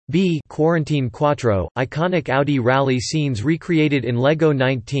B. Quarantine Quattro, iconic Audi rally scenes recreated in LEGO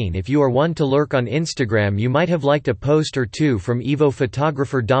 19. If you are one to lurk on Instagram, you might have liked a post or two from Evo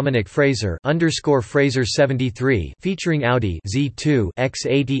photographer Dominic Fraser _Fraser73 featuring Audi Z2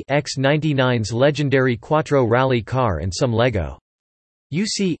 X80 X99's legendary Quattro rally car and some LEGO. You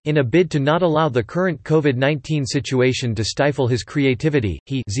see, in a bid to not allow the current COVID-19 situation to stifle his creativity,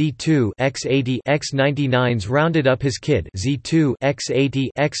 he Z2 X80 X99's rounded up his kid Z2 X80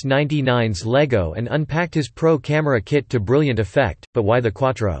 X99's LEGO and unpacked his pro camera kit to brilliant effect. But why the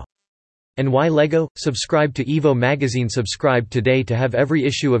Quattro? And why LEGO? Subscribe to Evo magazine. Subscribe today to have every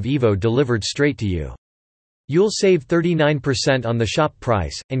issue of Evo delivered straight to you. You'll save 39% on the shop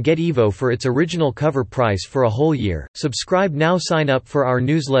price, and get Evo for its original cover price for a whole year. Subscribe now. Sign up for our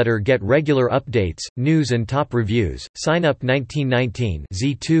newsletter. Get regular updates, news and top reviews. Sign up. 1919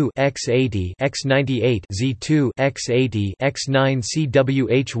 Z2 X80 X98 Z2 X80 X9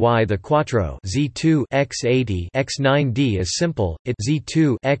 CWHY. The Quattro Z2 X80 X9D is simple. It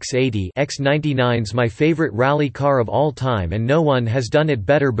Z2 X80 X99's my favorite rally car of all time, and no one has done it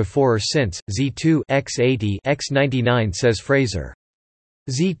better before or since. Z2 X80 X99, says Fraser.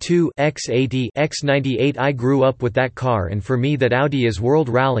 Z2 X80 X98. I grew up with that car, and for me that Audi is world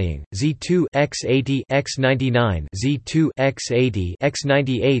rallying. Z2 X80 X99 Z2 X80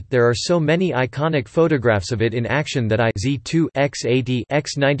 X98. There are so many iconic photographs of it in action that I Z2 X80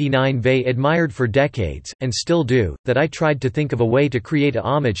 X99 they admired for decades, and still do, that I tried to think of a way to create a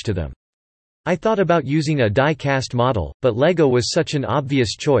homage to them. I thought about using a die-cast model, but LEGO was such an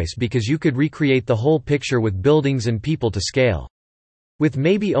obvious choice because you could recreate the whole picture with buildings and people to scale. With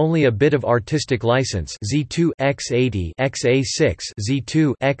maybe only a bit of artistic license. Z2 X80 XA6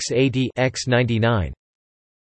 Z2 X80 X99